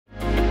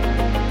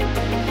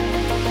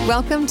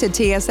Welcome to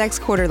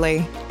TSX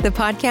Quarterly, the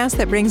podcast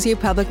that brings you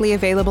publicly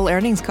available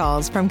earnings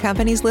calls from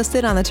companies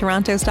listed on the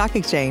Toronto Stock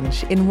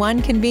Exchange in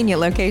one convenient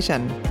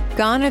location.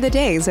 Gone are the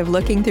days of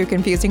looking through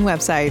confusing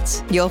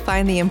websites. You'll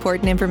find the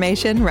important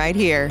information right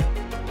here.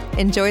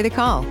 Enjoy the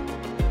call.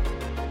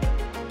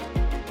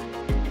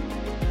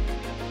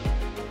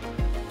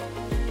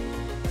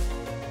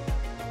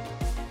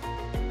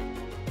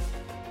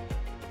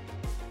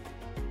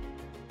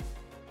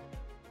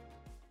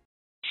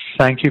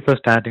 Thank you for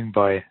standing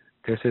by.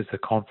 This is the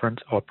conference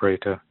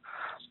operator.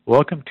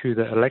 Welcome to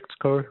the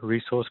Alexco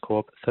Resource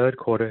Corp third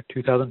quarter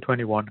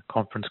 2021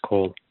 conference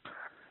call.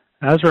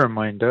 As a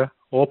reminder,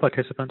 all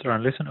participants are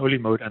in listen-only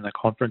mode and the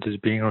conference is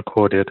being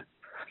recorded.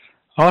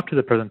 After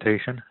the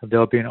presentation, there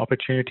will be an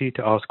opportunity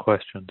to ask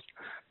questions.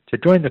 To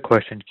join the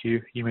question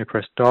queue, you may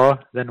press star,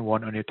 then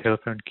 1 on your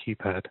telephone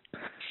keypad.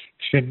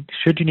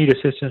 Should you need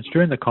assistance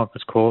during the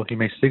conference call, you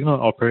may signal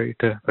an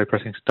operator by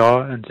pressing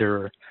star and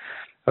 0.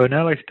 I would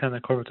now like to turn the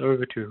conference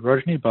over to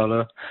Rajni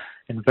Bala,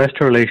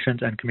 Investor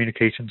Relations and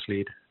Communications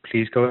Lead.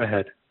 Please go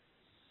ahead.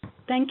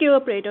 Thank you,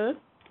 Operator.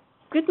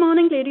 Good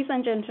morning, ladies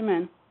and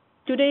gentlemen.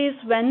 Today is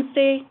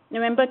Wednesday,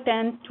 November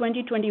 10,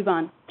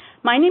 2021.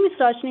 My name is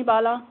Rajni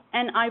Bala,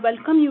 and I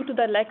welcome you to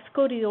the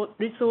Alexco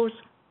Resource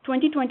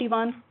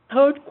 2021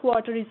 third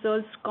quarter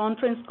results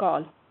conference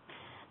call.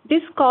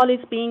 This call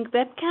is being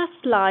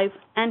webcast live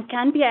and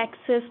can be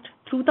accessed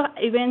through the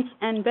events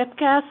and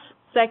webcasts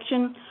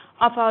section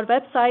of our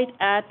website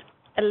at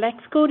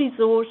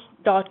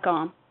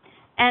alexcoresource.com.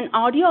 An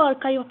audio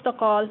archive of the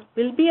call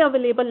will be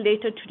available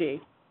later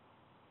today.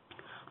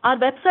 Our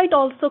website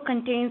also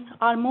contains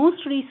our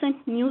most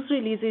recent news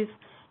releases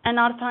and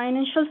our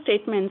financial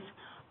statements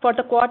for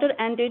the quarter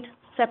ended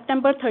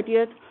September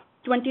 30th,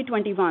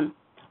 2021.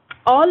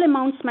 All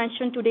amounts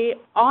mentioned today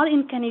are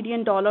in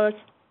Canadian dollars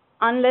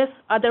unless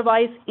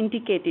otherwise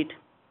indicated.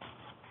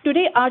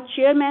 Today, our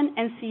Chairman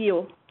and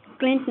CEO,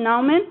 Clint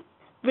Nauman,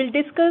 will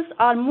discuss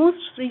our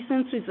most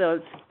recent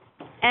results,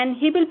 and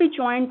he will be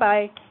joined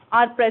by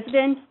our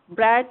President,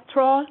 Brad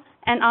Thrall,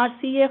 and our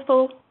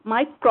CFO,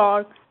 Mike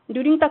Clark,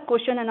 during the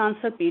question and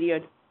answer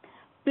period.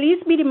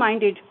 Please be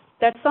reminded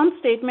that some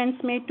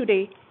statements made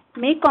today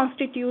may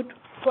constitute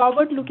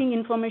forward-looking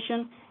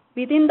information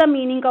within the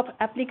meaning of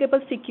applicable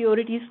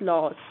securities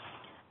laws.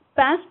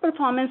 Past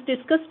performance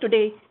discussed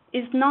today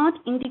is not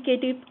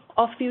indicative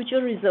of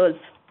future results.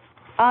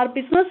 Our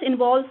business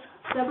involves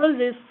several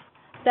risks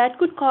that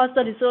could cause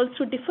the results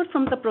to differ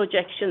from the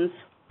projections.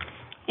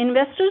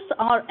 Investors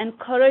are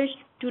encouraged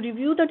to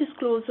review the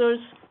disclosures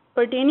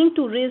pertaining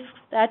to risks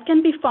that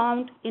can be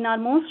found in our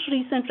most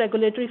recent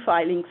regulatory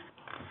filings.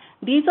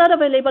 These are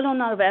available on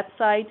our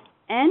website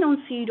and on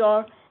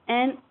SEDAR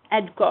and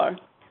EDGAR.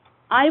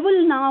 I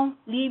will now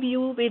leave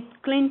you with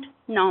Clint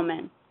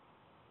Nauman.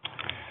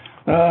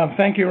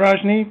 Thank you,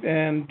 Rajni,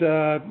 and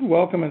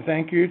welcome and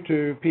thank you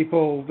to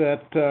people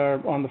that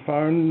are on the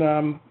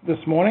phone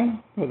this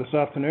morning or this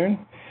afternoon.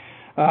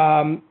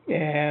 I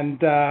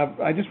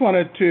just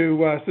wanted to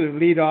sort of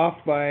lead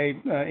off by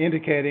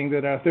indicating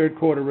that our third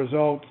quarter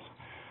results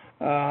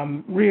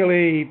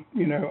really,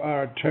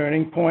 are a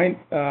turning point,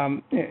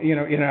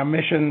 in our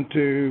mission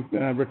to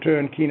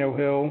return Keno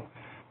Hill,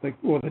 the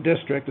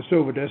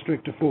Silver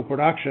District, to full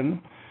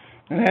production.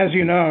 And as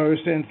you know,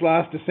 since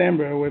last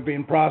December, we've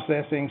been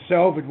processing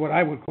what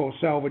I would call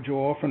salvage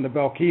ore from the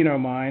Belkino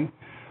mine,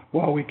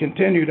 while we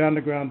continued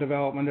underground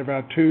development of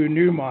our two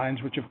new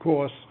mines, which of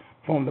course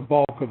form the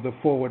bulk of the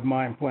forward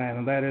mine plan,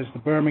 and that is the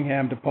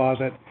Birmingham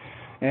deposit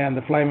and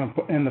the Flame of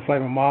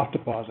Moth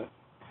deposit.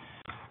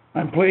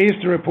 I'm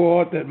pleased to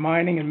report that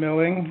mining and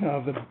milling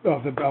of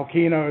the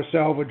Belkino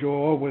salvage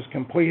ore was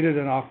completed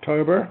in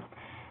October,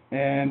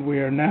 and we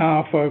are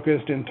now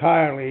focused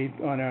entirely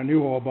on our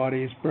new ore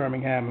bodies,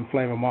 Birmingham and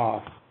Flame of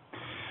Moth.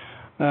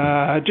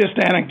 Just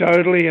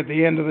anecdotally, at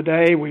the end of the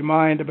day, we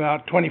mined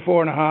about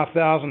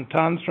 24,500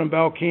 tons from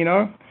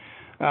Belkino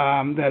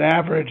that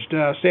averaged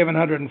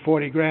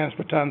 740 grams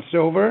per ton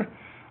silver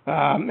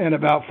and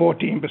about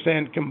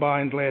 14%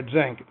 combined lead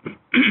zinc.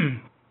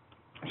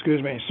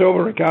 Excuse me.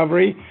 Silver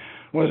recovery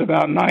was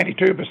about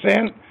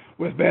 92%,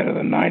 with better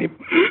than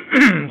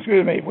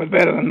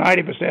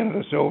 90% of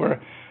the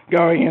silver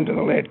going into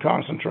the lead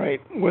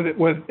concentrate,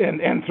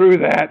 and through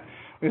that,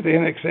 with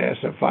in excess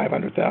of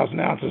 500,000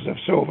 ounces of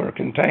silver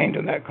contained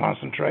in that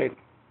concentrate.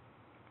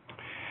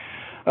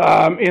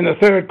 In the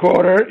third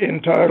quarter,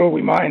 in total,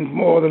 we mined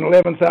more than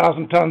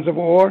 11,000 tons of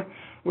ore,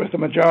 with the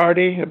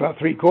majority, about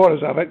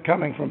three-quarters of it,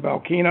 coming from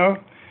Belkino,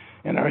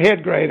 and our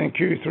head grade in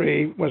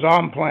Q3 was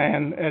on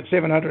plan at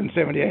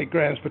 778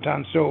 grams per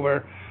ton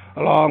silver,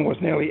 along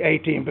with nearly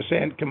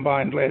 18%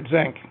 combined lead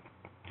zinc.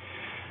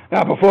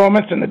 Our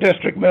performance in the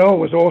district mill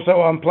was also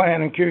on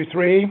plan in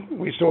Q3.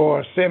 We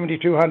saw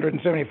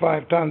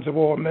 7,275 tons of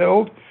ore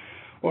milled,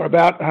 or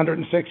about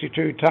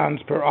 162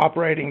 tons per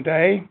operating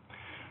day.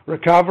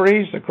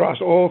 Recoveries across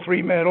all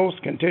three metals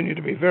continue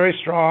to be very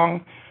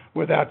strong,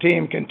 with our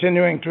team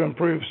continuing to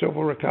improve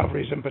silver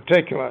recoveries in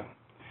particular.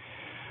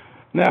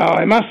 Now,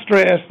 I must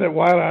stress that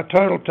while our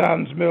total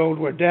tons milled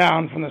were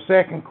down from the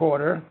second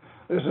quarter,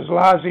 This is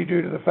largely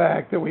due to the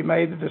fact that we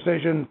made the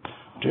decision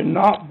to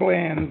not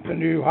blend the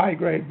new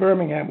high-grade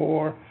Birmingham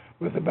ore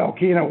with the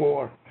Belkina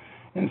ore.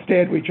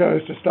 Instead, we chose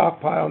to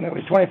stockpile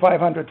nearly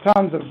 2,500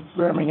 tons of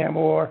Birmingham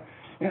ore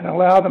and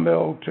allow the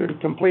mill to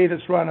complete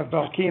its run of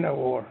Belkina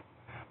ore.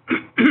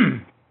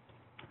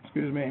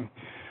 Excuse me.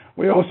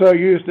 We also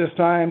used this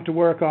time to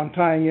work on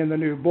tying in the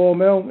new ball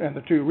mill and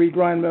the 2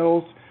 regrind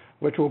mills,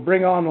 which will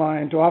bring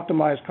online to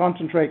optimize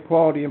concentrate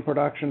quality and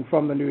production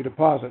from the new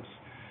deposits.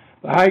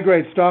 The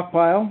high-grade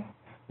stockpile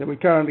that we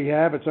currently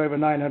have, it's over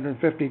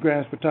 950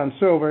 grams per ton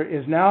silver,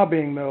 is now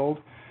being milled,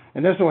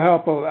 and this will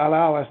help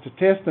allow us to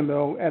test the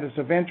mill at its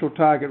eventual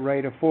target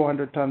rate of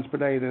 400 tons per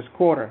day this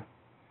quarter.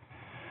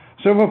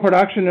 Silver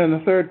production in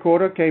the third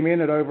quarter came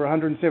in at over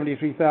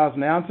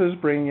 173,000 ounces,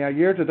 bringing our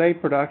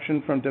year-to-date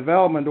production from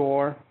development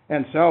ore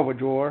and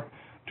salvage ore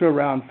to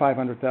around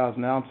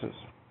 500,000 ounces.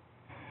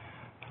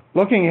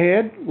 Looking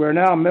ahead, we're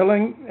now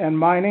milling and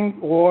mining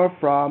ore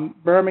from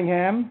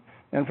Birmingham,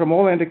 and from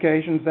all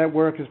indications, that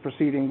work is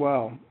proceeding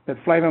well.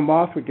 At Flame and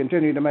Moth, we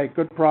continue to make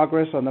good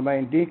progress on the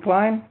main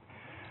decline.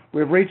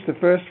 We've reached the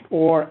first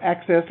ore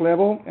access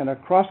level and are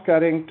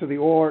cross-cutting to the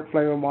ore at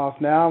Flame and Moth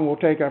now, and we'll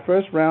take our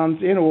first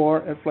rounds in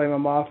ore at Flame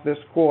and Moth this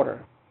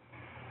quarter.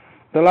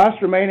 The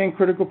last remaining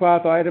critical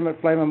path item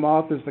at Flame and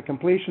Moth is the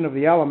completion of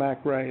the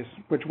Alimak raise,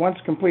 which once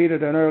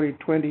completed in early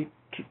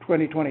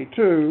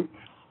 2022,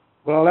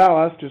 will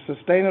allow us to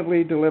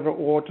sustainably deliver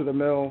ore to the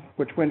mill,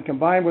 which when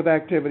combined with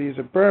activities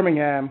at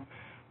Birmingham,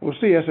 will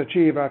see us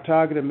achieve our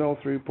targeted mill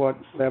throughput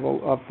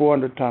level of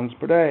 400 tons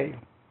per day.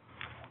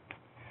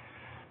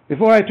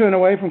 Before I turn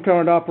away from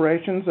current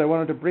operations, I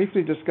wanted to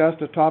briefly discuss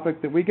a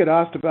topic that we get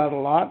asked about a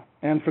lot,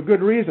 and for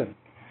good reason,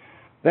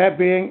 that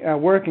being our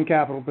working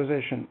capital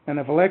position, and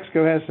if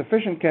Alexco has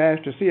sufficient cash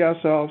to see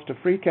ourselves to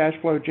free cash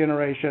flow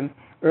generation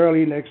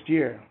early next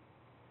year.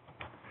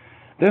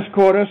 This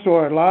quarter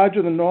saw a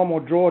larger than normal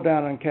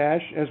drawdown on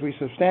cash as we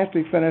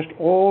substantially finished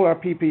all our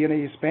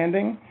PP&E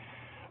spending.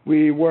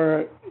 We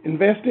were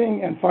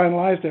investing and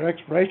finalized our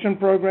exploration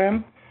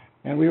program,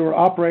 and we were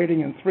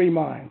operating in 3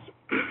 mines.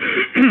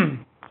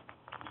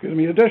 Excuse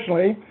me.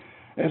 Additionally,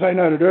 as I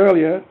noted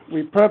earlier,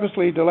 we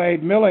purposely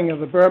delayed milling of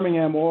the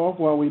Birmingham ore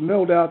while we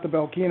milled out the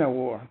Belkina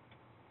ore.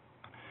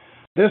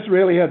 This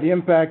really had the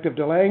impact of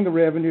delaying the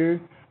revenue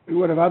we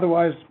would have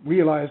otherwise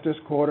realized this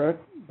quarter,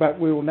 but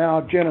we will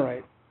now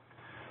generate.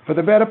 For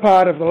the better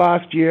part of the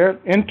last year,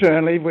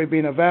 internally, we've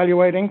been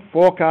evaluating,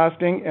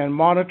 forecasting, and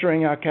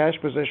monitoring our cash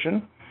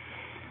position.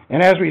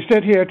 And as we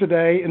sit here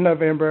today in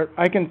November,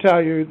 I can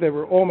tell you that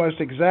we're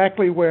almost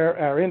exactly where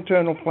our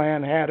internal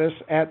plan had us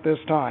at this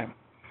time.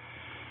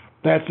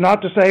 That's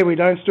not to say we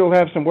don't still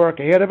have some work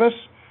ahead of us,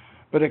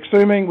 but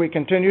assuming we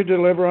continue to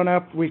deliver on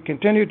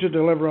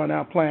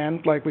our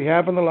plan like we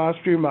have in the last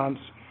few months,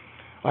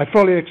 I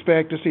fully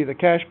expect to see the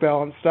cash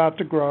balance start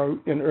to grow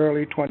in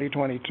early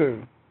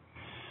 2022.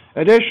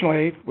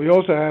 Additionally, we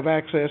also have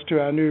access to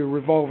our new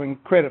revolving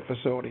credit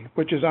facility,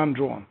 which is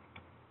undrawn.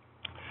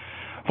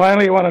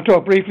 Finally, I want to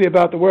talk briefly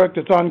about the work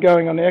that's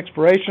ongoing on the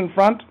exploration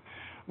front.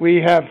 We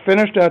have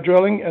finished our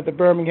drilling at the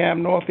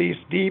Birmingham Northeast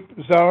Deep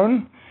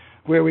Zone,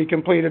 where we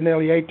completed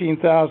nearly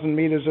 18,000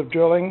 meters of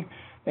drilling,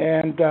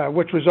 and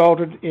which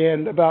resulted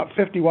in about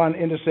 51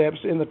 intercepts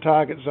in the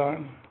target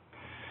zone.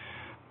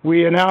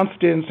 We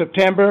announced in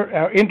September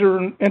our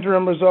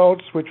interim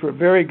results, which were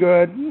very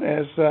good,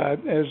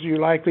 as you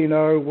likely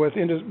know, with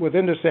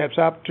intercepts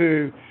up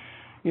to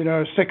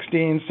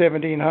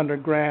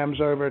 1,700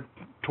 grams over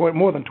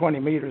more than 20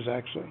 meters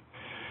actually.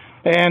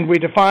 And we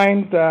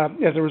defined,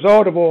 as a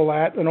result of all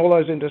that and all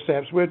those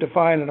intercepts, we've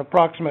defined an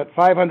approximate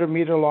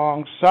 500-meter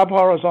long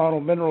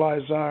sub-horizontal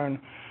mineralized zone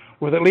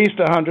with at least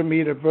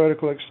 100-meter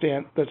vertical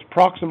extent that's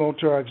proximal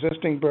to our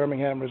existing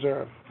Birmingham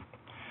reserve.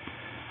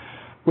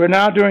 We're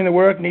now doing the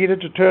work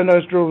needed to turn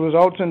those drill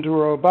results into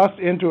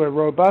a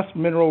robust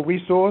mineral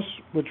resource,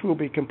 which will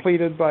be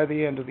completed by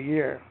the end of the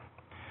year.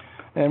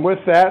 And with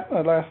that,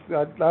 I'd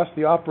ask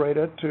the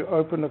operator to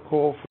open the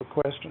call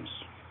for questions.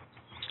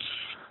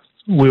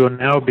 We will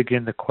now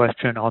begin the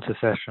question and answer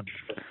session.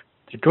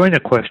 To join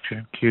the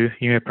question queue,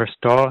 you may press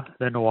star,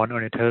 then 1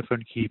 on your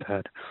telephone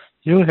keypad.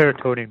 You'll hear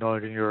a tone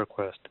acknowledging your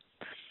request.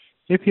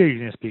 If you're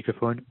using a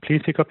speakerphone,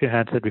 please pick up your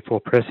handset before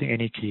pressing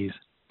any keys.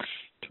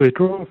 To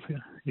withdraw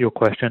your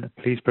question,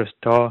 please press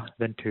star,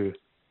 then 2.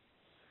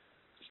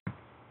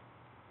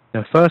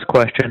 The first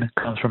question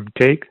comes from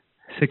Jake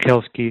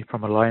Sekelsky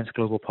from Alliance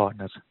Global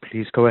Partners.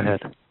 Please go ahead.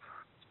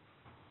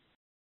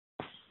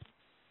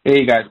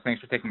 Hey guys, thanks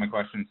for taking my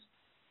questions.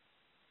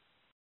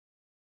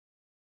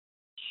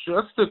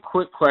 Just a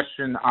quick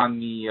question on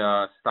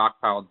the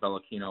stockpiled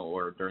Belkina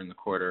ore during the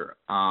quarter.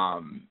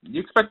 Do you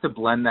expect to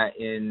blend that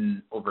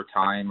in over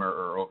time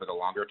or over the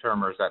longer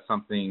term, or is that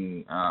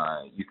something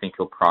you think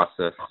you'll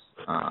process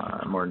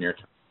more near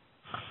term?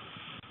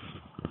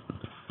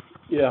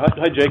 Yeah,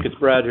 hi Jake, it's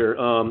Brad here.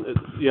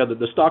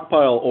 The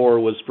stockpile ore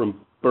was from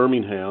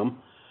Birmingham,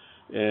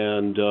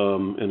 and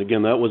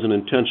again, that was an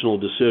intentional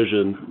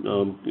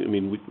decision.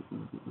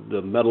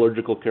 The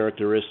metallurgical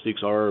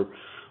characteristics are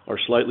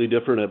slightly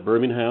different at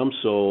Birmingham,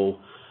 so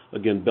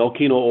Again,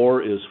 Belkino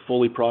ore is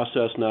fully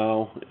processed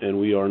now, and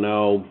we are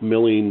now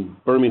milling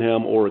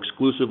Birmingham ore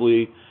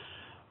exclusively,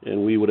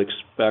 and we would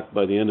expect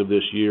by the end of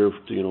this year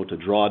to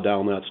draw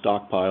down that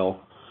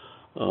stockpile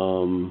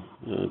to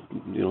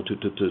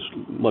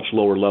much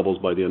lower levels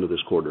by the end of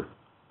this quarter.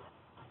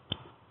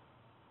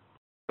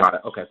 Got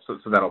it. Okay, so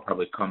that'll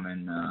probably come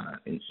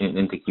into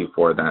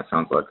Q4 then, it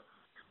sounds like.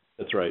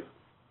 That's right.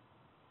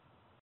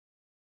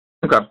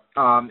 Okay.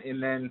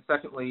 And then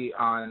secondly,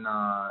 on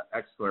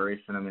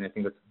exploration, I mean, I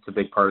think it's a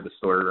big part of the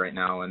story right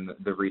now, and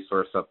the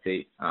resource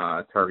update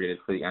targeted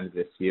for the end of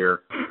this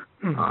year.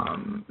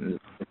 It's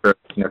a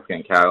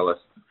significant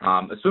catalyst.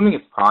 Assuming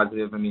it's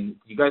positive, I mean,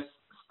 do you guys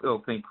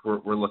still think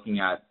we're looking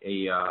at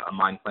a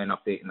mine plan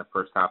update in the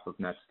first half of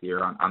next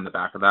year on the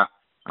back of that?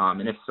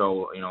 And if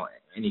so,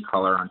 any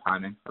color on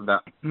timing of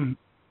that?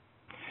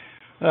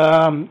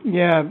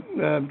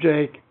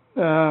 Jake.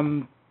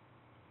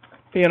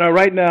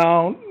 Right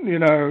now,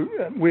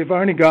 we've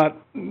only got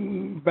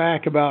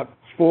back about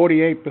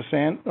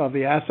 48% of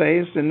the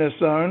assays in this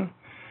zone.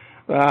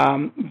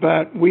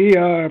 But we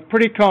are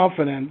pretty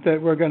confident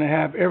that we're going to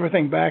have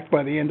everything back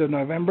by the end of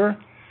November.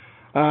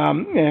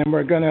 And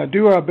we're going to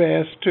do our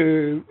best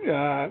to,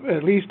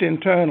 at least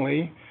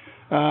internally,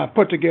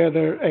 put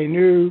together a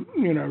new,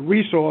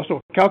 resource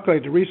or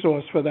calculate the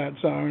resource for that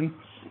zone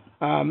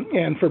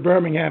and for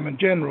Birmingham in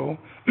general,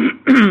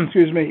 in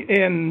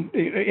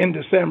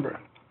December.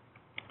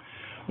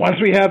 Once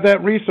we have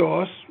that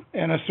resource,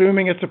 and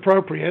assuming it's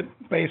appropriate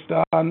based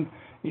on,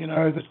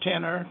 the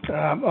tenor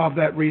of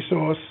that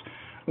resource,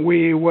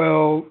 we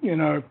will,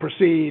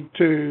 proceed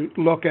to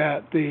look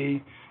at the,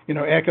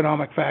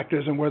 economic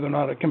factors and whether or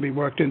not it can be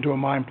worked into a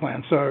mine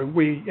plan. So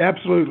we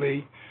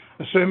absolutely,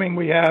 assuming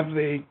we have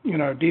the,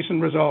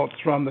 decent results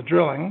from the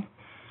drilling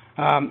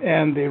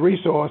and the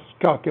resource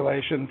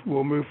calculation,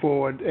 will move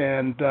forward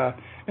and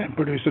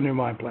produce a new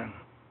mine plan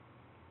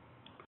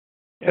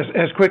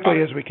as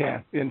quickly as we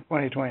can in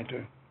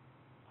 2022.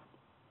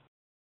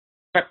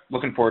 Okay,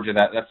 looking forward to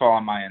that. That's all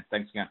on my end.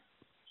 Thanks again.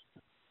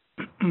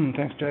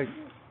 Thanks, Jake.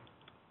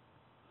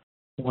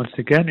 Once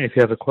again, if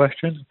you have a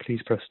question,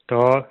 please press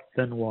star,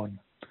 then one.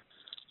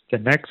 The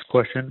next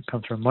question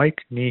comes from Mike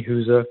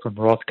Niehuser from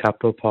Roth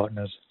Capital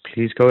Partners.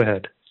 Please go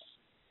ahead.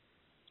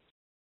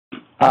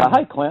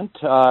 Hi, Clint.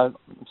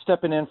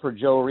 Stepping in for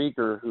Joe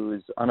Rieger, who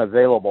is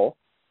unavailable.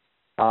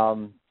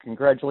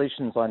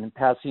 Congratulations on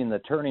passing the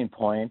turning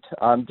point.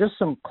 Just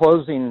some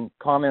closing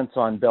comments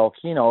on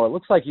Belkino. It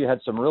looks like you had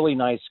some really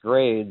nice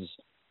grades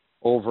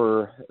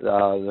over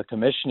the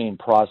commissioning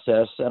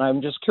process, and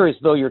I'm just curious,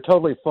 though you're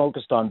totally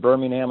focused on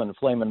Birmingham and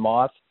Flame and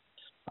Moth,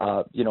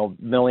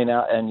 milling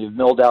out, and you've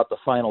milled out the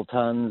final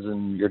tons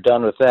and you're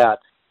done with that.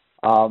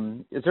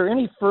 Is there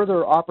any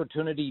further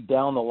opportunity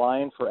down the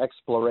line for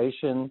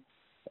exploration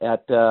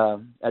at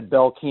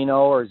Belkino,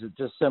 or is it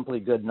just simply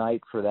good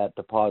night for that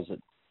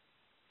deposit?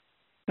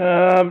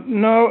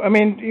 No, I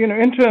mean,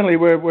 internally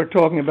we're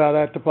talking about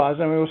that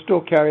deposit. I mean, we'll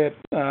still carry it,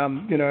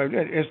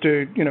 as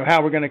to,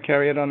 how we're going to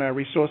carry it on our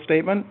resource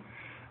statement.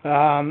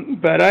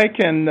 But I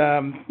can,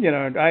 I'm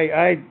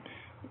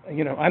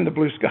the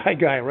blue sky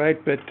guy, right?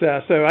 But,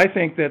 so I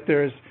think that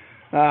there's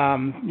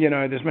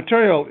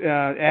material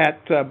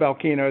at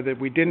Belkino that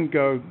we didn't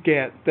go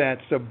get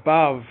that's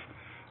above,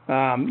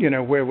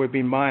 where we've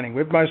been mining.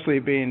 We've mostly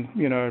been,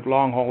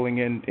 long hauling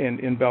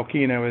in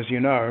Belkino, as you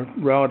know,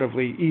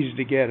 relatively easy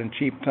to get and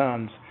cheap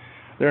tons.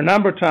 There are a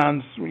number of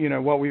tons,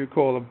 what we would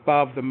call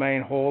above the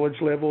main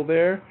haulage level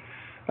there,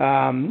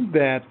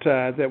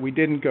 that we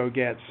didn't go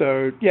get.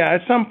 So yeah,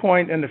 at some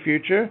point in the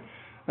future,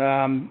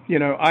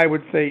 I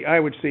would see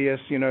us,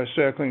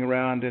 circling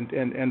around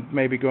and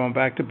maybe going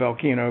back to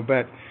Belkino,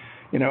 but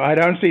I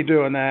don't see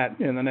doing that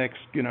in the next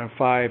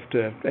 5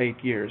 to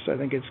 8 years. I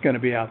think it's going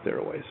to be out there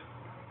a ways.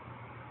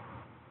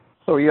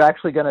 So are you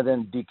actually going to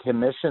then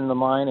decommission the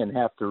mine and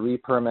have to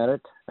re-permit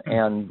it?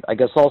 And I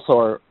guess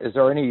also, is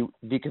there any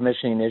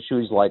decommissioning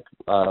issues like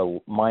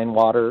mine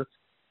water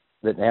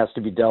that has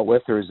to be dealt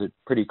with, or is it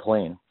pretty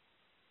clean?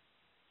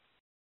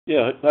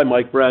 Yeah, hi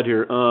Mike, Brad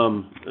here.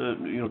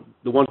 The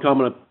one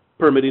comment on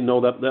permitting,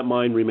 no, that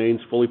mine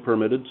remains fully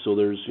permitted. So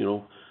there's,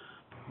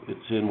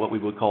 it's in what we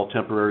would call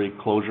temporary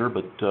closure,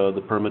 but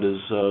the permit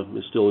is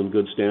still in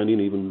good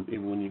standing, even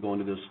when you go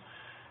into this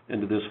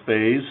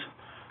phase.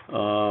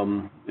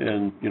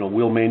 And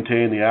we'll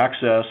maintain the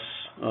access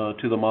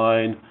to the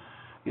mine.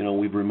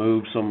 We've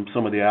removed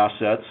some of the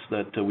assets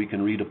that we can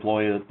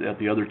redeploy at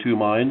the other two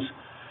mines.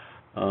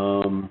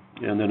 And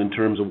then in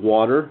terms of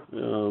water,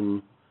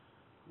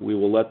 we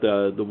will let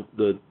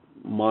the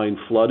mine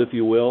flood, if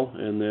you will,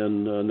 and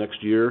then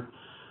next year,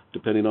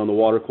 depending on the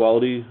water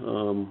quality,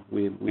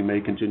 we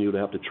may continue to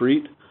have to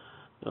treat.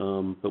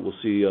 But we'll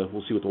see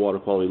what the water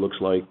quality looks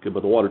like.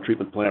 But the water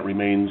treatment plant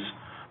remains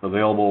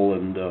available,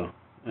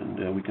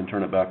 and we can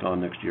turn it back on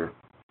next year.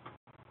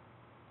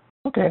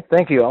 Okay,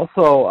 thank you.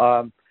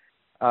 Also,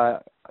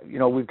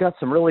 we've got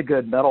some really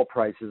good metal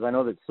prices. I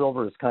know that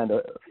silver is kind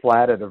of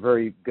flat at a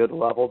very good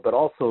level, but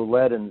also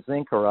lead and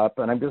zinc are up.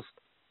 And I'm just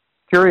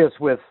curious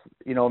with,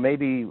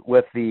 maybe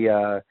with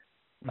the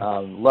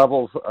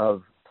levels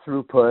of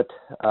throughput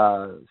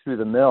through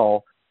the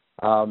mill,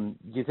 do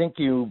you think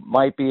you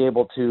might be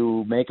able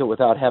to make it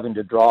without having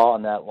to draw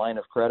on that line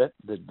of credit,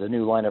 the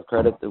new line of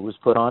credit that was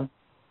put on?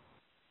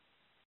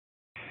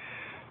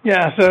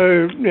 Yeah,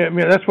 so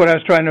that's what I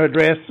was trying to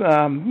address,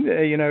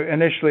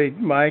 initially,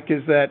 Mike,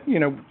 is that,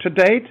 to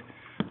date,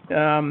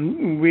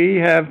 we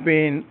have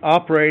been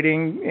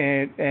operating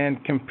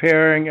and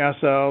comparing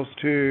ourselves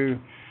to,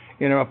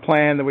 a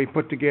plan that we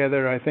put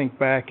together, I think,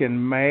 back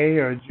in May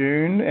or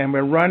June, and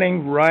we're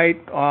running right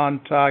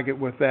on target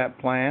with that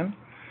plan.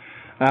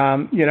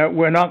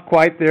 We're not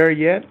quite there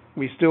yet.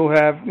 We still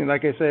have,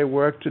 like I say,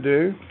 work to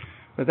do,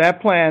 but that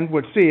plan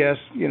would see us,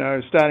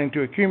 starting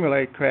to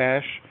accumulate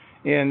cash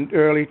in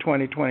early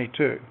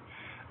 2022.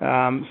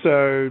 That's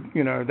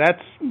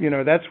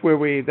where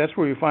we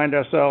find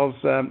ourselves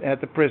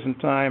at the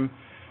present time,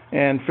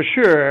 and for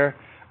sure,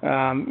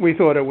 we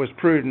thought it was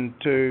prudent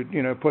to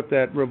put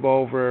that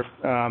revolver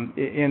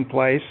in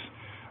place,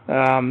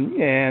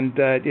 and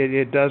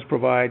it does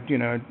provide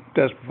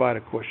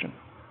a cushion.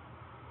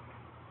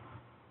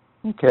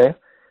 Okay.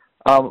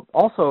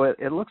 Also,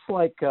 it looks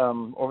like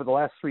over the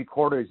last 3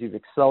 quarters you've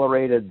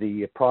accelerated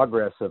the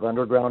progress of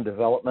underground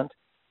development.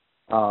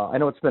 I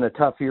know it's been a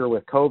tough year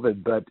with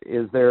COVID, but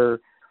is there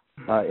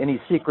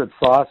any secret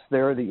sauce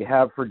there that you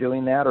have for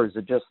doing that, or is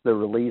it just the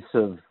release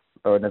of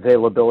or an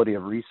availability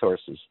of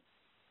resources?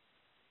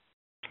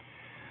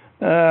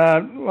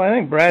 Well, I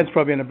think Brad's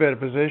probably in a better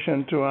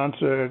position to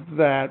answer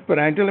that, but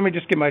let me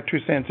just get my 2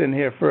 cents in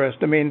here first.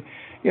 I mean,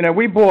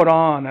 we brought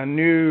on a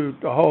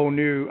whole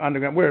new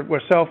underground.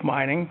 We're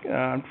self-mining,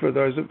 for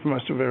those of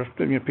most of our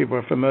people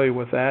are familiar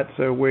with that.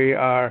 So we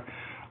are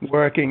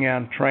working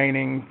on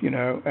training,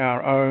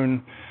 our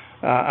own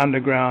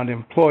underground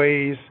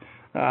employees.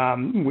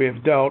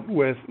 We've dealt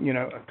with,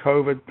 a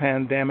COVID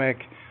pandemic.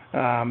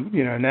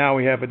 Now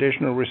we have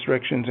additional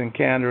restrictions in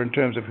Canada in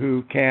terms of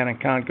who can and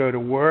can't go to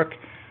work.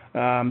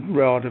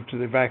 Relative to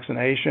the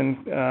vaccination,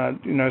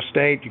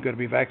 state, you've got to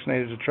be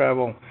vaccinated to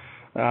travel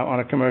on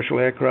a commercial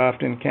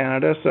aircraft in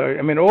Canada. So,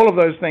 I mean, all of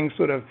those things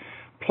sort of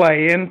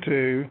play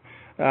into,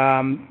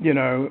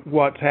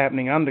 what's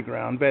happening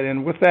underground. But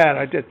and with that,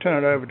 I did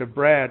turn it over to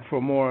Brad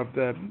for more of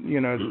the,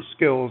 the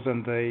skills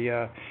and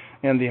the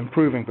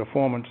improving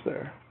performance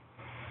there.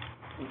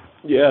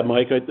 Yeah,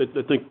 Mike, I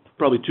think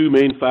probably 2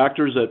 main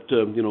factors that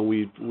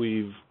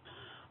we've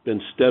been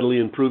steadily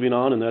improving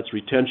on, and that's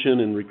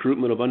retention and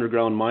recruitment of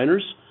underground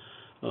miners.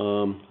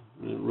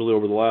 Really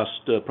over the last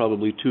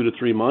probably 2 to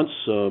 3 months,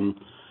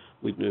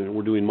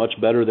 we're doing much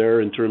better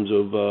there in terms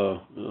of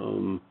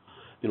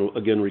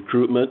again,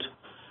 recruitment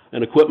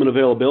and equipment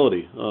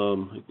availability.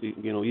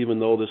 Even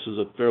though this is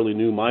a fairly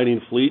new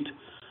mining fleet,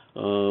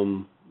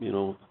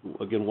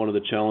 again, one of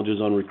the challenges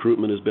on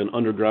recruitment has been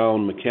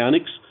underground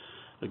mechanics.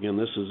 Again,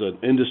 this is an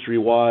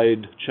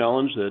industry-wide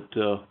challenge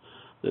that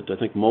I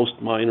think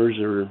most miners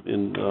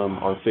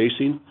are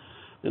facing.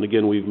 And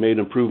again, we've made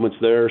improvements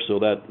there, so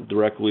that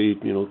directly,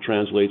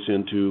 translates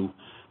into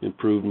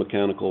improved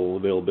mechanical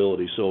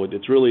availability. So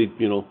it's really,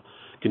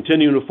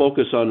 continuing to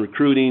focus on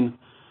recruiting,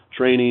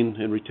 training,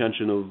 and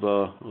retention of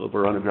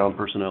our underground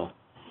personnel.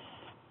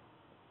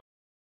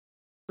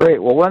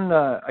 Great. Well, one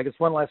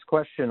last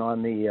question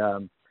on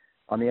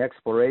the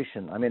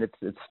exploration. I mean,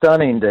 it's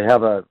stunning to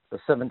have a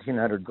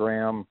 1,700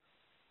 gram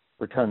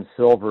per ton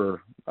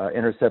silver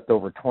intercept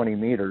over 20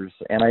 meters,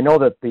 and I know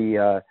that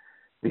the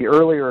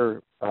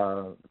earlier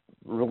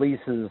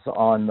releases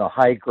on the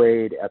high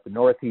grade at the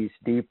Northeast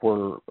Deep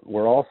were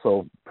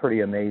also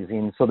pretty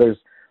amazing. So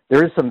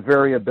there is some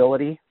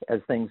variability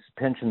as things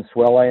pinch and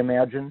swell, I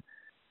imagine.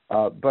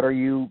 But are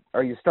you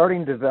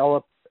starting to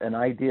develop an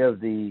idea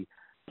of the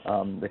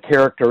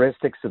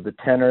characteristics of the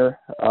tenor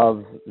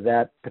of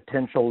that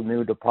potential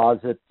new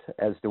deposit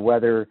as to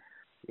whether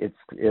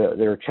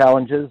there are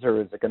challenges, or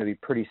is it going to be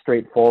pretty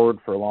straightforward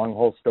for long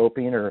hole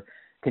stoping? Or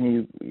can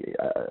you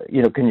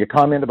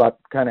comment about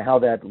kind of how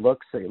that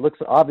looks? It looks,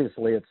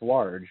 obviously it's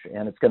large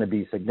and it's going to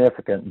be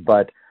significant,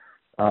 but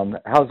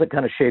how's it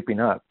kind of shaping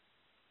up?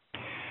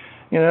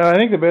 I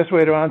think the best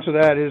way to answer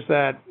that is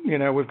that,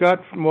 we've got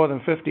more than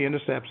 50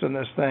 intercepts in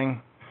this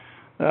thing.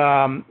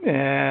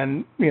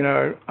 And,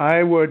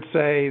 I would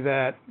say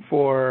that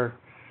for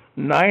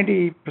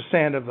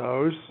 90% of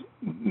those,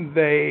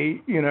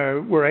 they,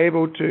 were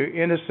able to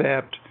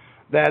intercept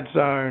that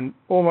zone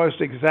almost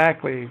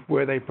exactly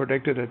where they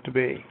predicted it to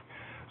be.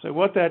 So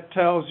what that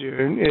tells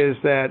you is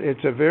that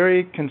it's a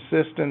very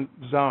consistent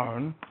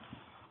zone.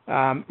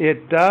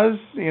 It does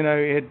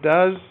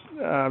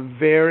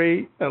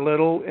vary a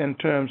little in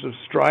terms of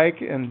strike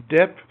and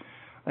dip,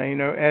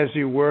 as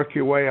you work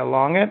your way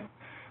along it.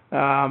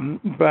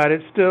 But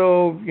it's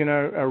still,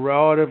 a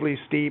relatively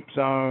steep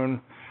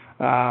zone.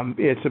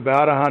 It's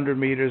about 100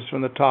 meters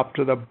from the top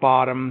to the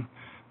bottom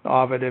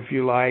of it, if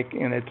you like,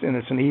 and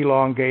it's an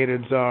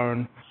elongated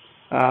zone.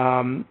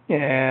 It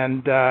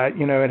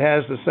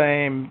has the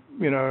same,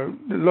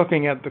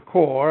 looking at the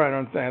core,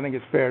 I think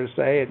it's fair to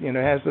say it,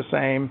 has the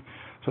same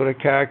sort of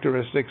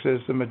characteristics as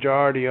the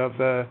majority of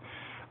the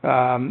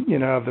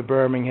of the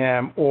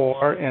Birmingham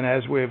ore. And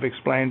as we've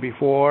explained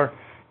before,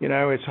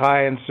 it's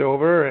high in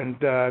silver, and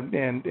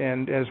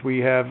as we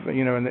have,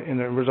 in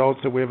the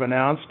results that we've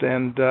announced,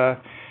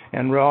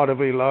 and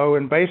relatively low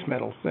in base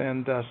metals.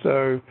 And they're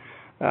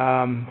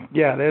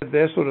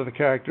sort of the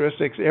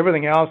characteristics.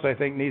 Everything else, I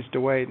think, needs to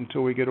wait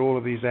until we get all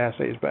of these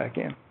assays back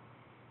in.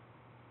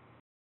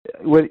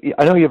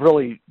 I know you've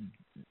really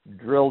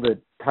drilled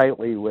it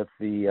tightly with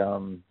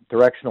the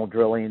directional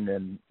drilling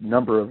and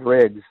number of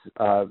rigs.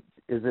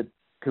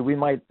 Could we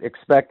might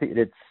expect that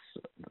it's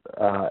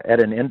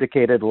at an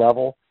indicated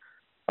level,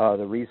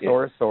 the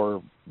resource,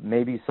 or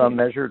maybe some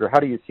measured, or how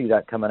do you see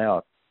that coming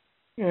out?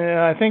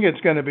 Yeah, I think it's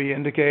going to be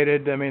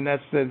indicated. I mean,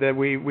 that's that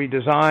we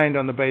designed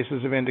on the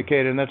basis of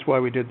indicated, and that's why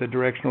we did the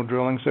directional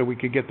drilling, so we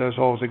could get those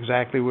holes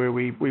exactly where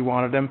we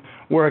wanted them,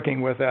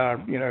 working with our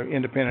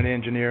independent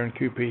engineer and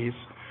QPs.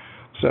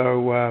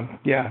 So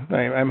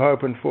I'm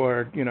hoping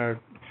for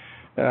it's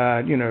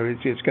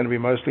going to be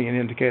mostly an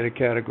indicated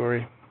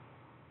category.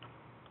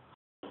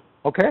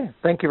 Okay,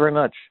 thank you very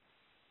much.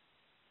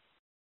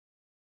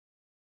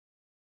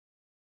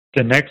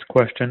 The next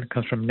question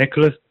comes from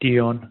Nicholas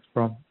Dion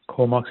from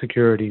Cormark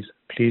Securities.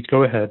 Please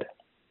go ahead.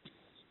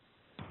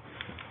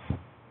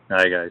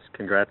 Hi, guys.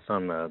 Congrats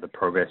on the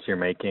progress you're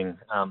making.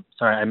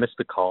 Sorry, I missed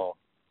the call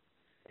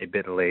a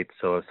bit late,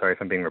 so sorry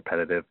if I'm being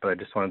repetitive, but I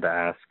just wanted to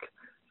ask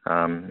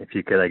if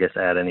you could, I guess,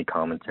 add any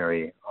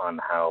commentary on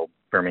how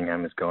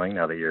Birmingham is going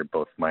now that you're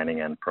both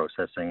mining and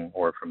processing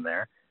ore from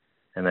there.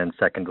 And then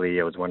secondly,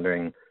 I was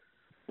wondering,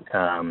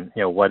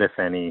 what, if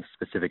any,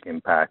 specific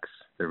impacts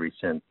the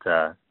recent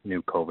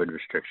new COVID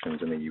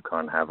restrictions in the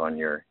Yukon have on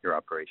your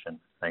operation?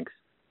 Thanks.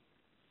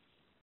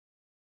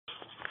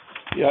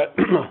 Yeah,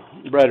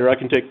 Brad, I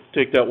can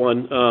take that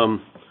one.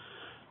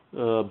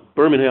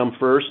 Birmingham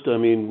first. I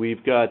mean,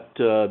 we've got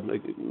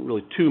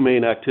really two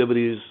main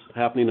activities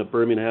happening at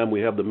Birmingham.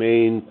 We have the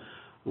main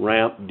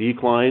ramp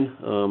decline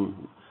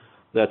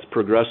that's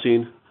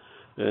progressing,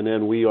 and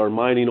then we are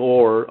mining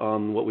ore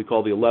on what we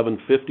call the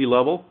 1150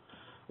 level,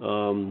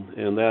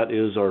 and that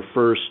is our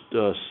first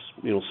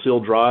sill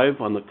drive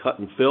on the cut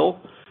and fill,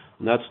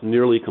 and that's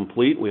nearly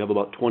complete. We have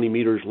about 20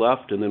 meters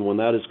left, and then when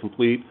that is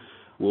complete,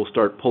 we'll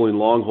start pulling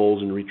long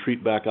holes and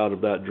retreat back out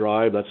of that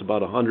drive. That's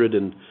about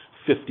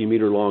 150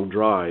 meter long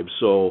drive.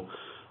 So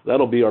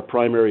that'll be our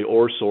primary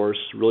ore source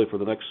really for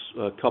the next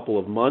couple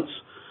of months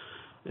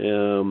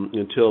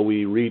until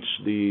we reach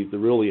the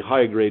really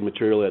high grade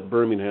material at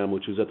Birmingham,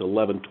 which is at the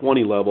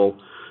 1120 level.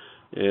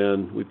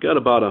 And we've got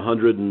about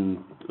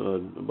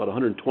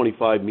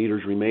 125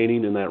 meters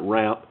remaining in that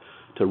ramp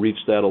to reach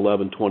that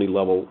 1120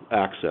 level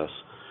access.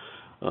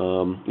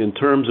 In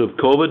terms of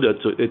COVID,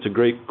 it's a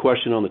great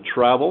question on the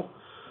travel.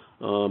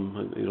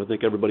 I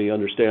think everybody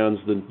understands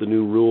the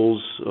new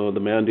rules, the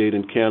mandate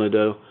in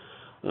Canada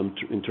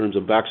in terms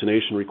of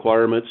vaccination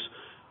requirements.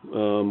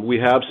 We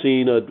have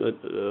seen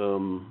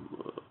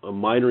a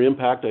minor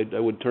impact, I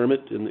would term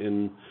it,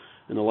 in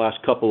the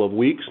last couple of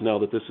weeks now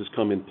that this has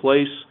come in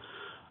place.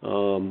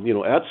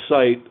 At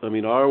site, I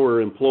mean,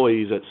 our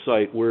employees at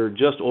site, we're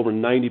just over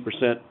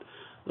 90%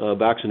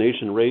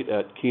 vaccination rate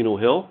at Keno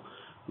Hill,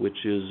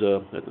 which is,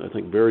 I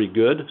think, very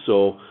good.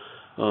 So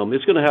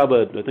it's going to have,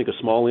 I think, a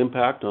small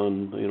impact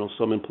on,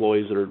 some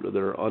employees that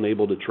are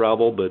unable to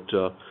travel, but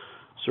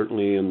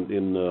certainly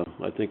in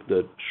I think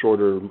the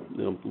shorter,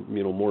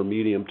 more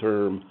medium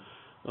term,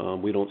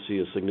 we don't see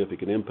a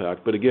significant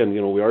impact. But again,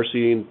 we are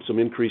seeing some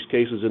increased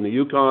cases in the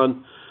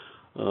Yukon,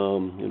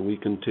 and we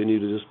continue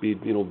to just be,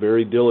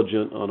 very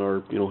diligent on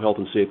our, health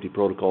and safety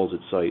protocols at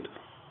site.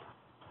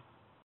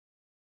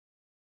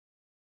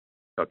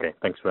 Okay,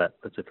 thanks for that.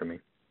 That's it for me.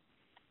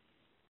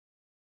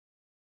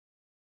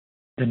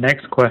 The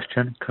next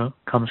question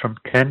comes from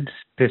Ken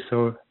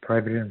Spisso,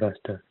 private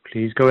investor.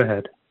 Please go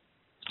ahead.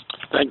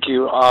 Thank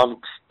you.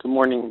 Good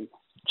morning,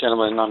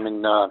 gentlemen. I'm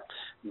in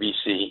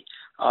BC.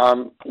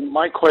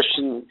 My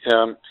question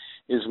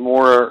is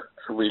more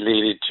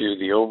related to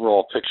the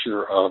overall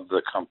picture of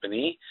the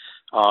company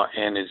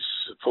and is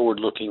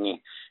forward-looking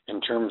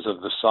in terms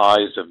of the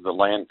size of the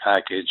land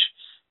package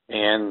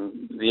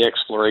and the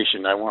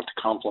exploration. I want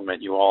to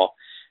compliment you all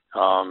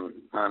on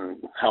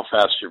how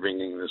fast you're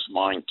bringing this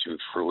mine to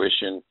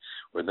fruition,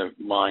 or the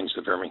mines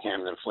of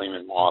Birmingham and Flame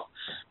and Moth,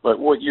 but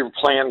what your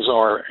plans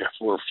are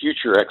for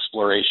future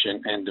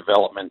exploration and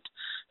development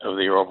of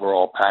the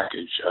overall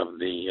package of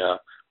the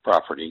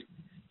property.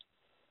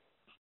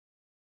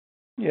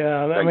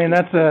 Yeah, I mean,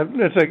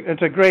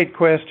 it's a great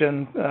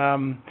question.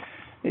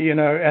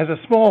 As a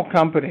small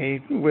company,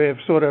 we've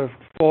sort of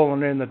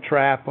fallen in the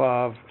trap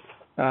of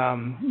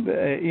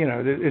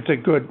it's a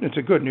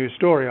good news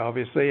story,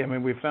 obviously. I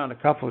mean, we found a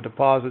couple of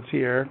deposits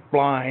here,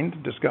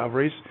 blind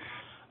discoveries,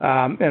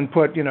 and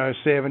put,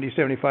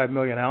 75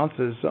 million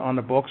ounces on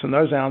the books, and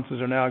those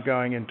ounces are now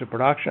going into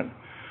production.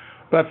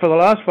 But for the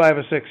last 5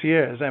 or 6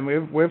 years, and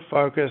we've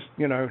focused,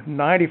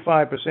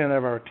 95%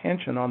 of our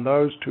attention on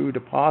those two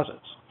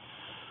deposits.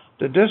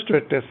 The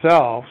district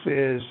itself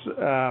is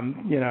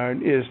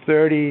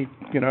 30,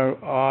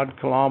 odd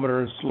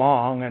kilometers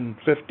long and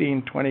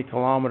 15, 20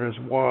 kilometers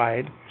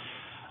wide.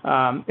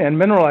 And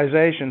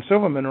mineralization,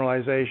 silver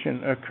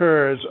mineralization,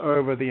 occurs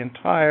over the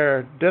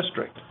entire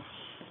district.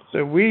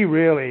 So we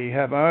really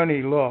have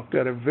only looked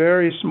at a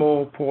very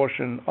small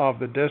portion of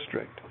the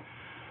district.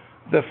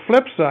 The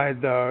flip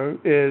side, though,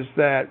 is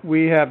that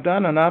we have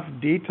done enough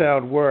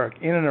detailed work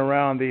in and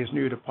around these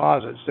new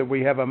deposits that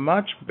we have a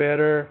much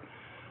better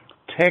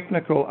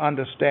technical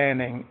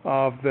understanding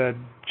of the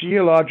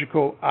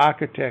geological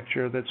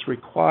architecture that's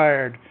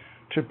required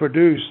to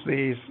produce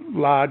these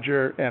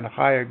larger and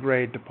higher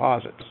grade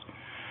deposits.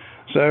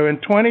 So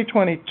in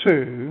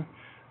 2022,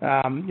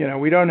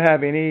 we don't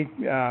have any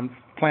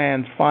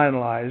plans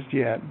finalized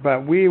yet,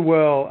 but we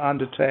will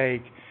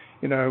undertake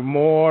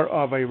more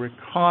of a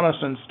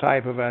reconnaissance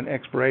type of an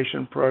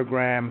exploration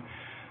program,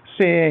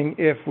 seeing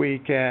if we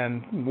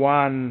can,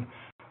 one,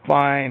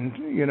 find,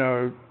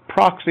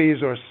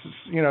 proxies or,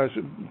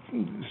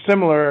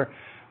 similar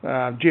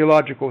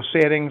geological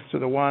settings to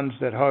the ones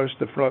that host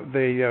the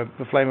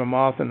Flame of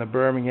Moth and the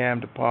Birmingham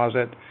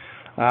deposit.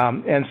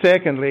 And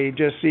secondly,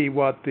 just see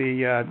what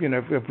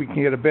if we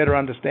can get a better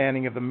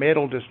understanding of the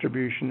metal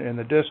distribution in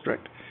the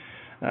district.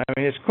 I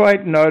mean, it's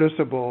quite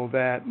noticeable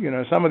that,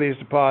 some of these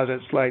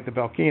deposits, like the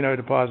Belkino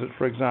deposit,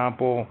 for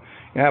example,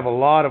 have a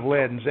lot of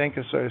lead and zinc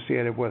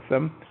associated with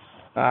them,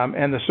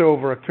 and the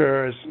silver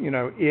occurs, with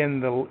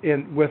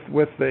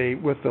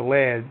the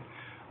lead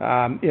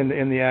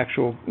in the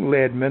actual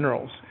lead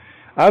minerals.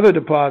 Other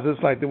deposits,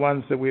 like the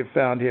ones that we've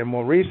found here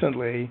more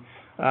recently,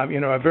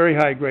 are very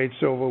high-grade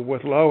silver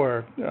with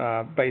lower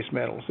base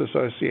metals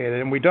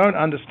associated, and we don't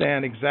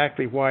understand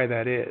exactly why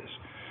that is.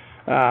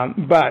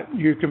 But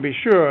you can be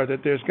sure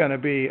that there's going to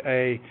be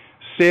a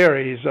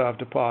series of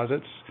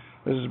deposits.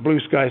 This is a blue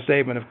sky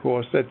statement, of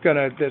course, that's going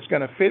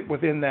to fit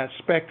within that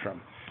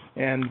spectrum,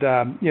 and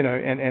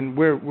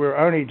we're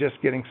only just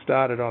getting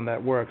started on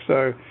that work.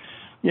 So,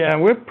 yeah,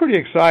 we're pretty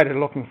excited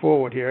looking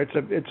forward here.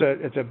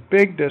 It's a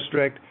big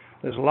district.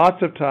 There's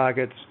lots of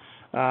targets,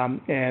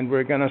 and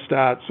we're going to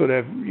start sort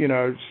of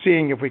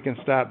seeing if we can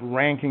start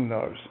ranking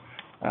those.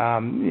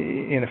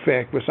 In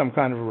effect, with some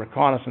kind of a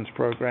reconnaissance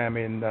program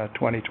in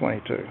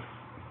 2022.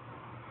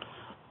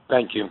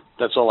 Thank you.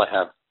 That's all I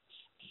have.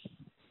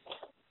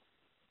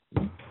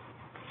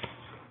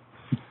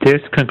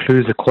 This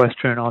concludes the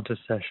question and answer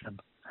session.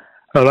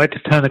 I'd like to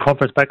turn the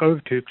conference back over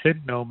to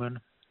Clint Millman,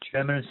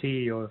 Chairman and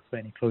CEO, for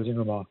any closing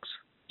remarks.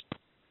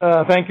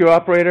 Thank you,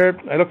 operator.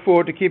 I look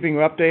forward to keeping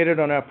you updated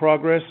on our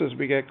progress as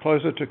we get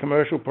closer to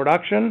commercial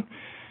production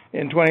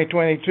in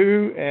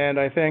 2022, and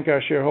I thank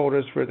our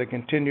shareholders for the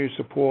continued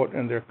support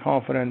and their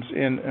confidence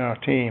in our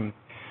team.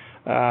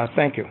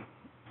 Thank you.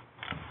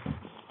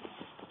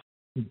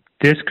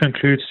 This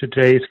concludes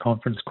today's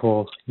conference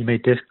call. You may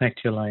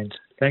disconnect your lines.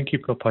 Thank you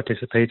for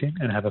participating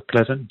and have a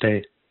pleasant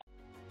day.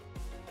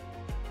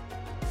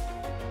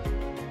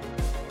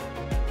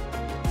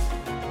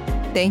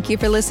 Thank you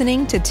for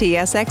listening to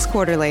TSX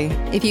Quarterly.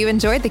 If you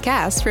enjoyed the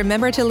cast,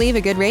 remember to leave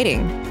a good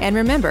rating. And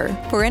remember,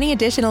 for any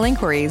additional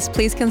inquiries,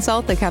 please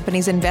consult the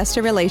company's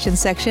investor relations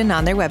section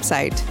on their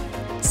website.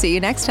 See you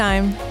next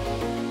time.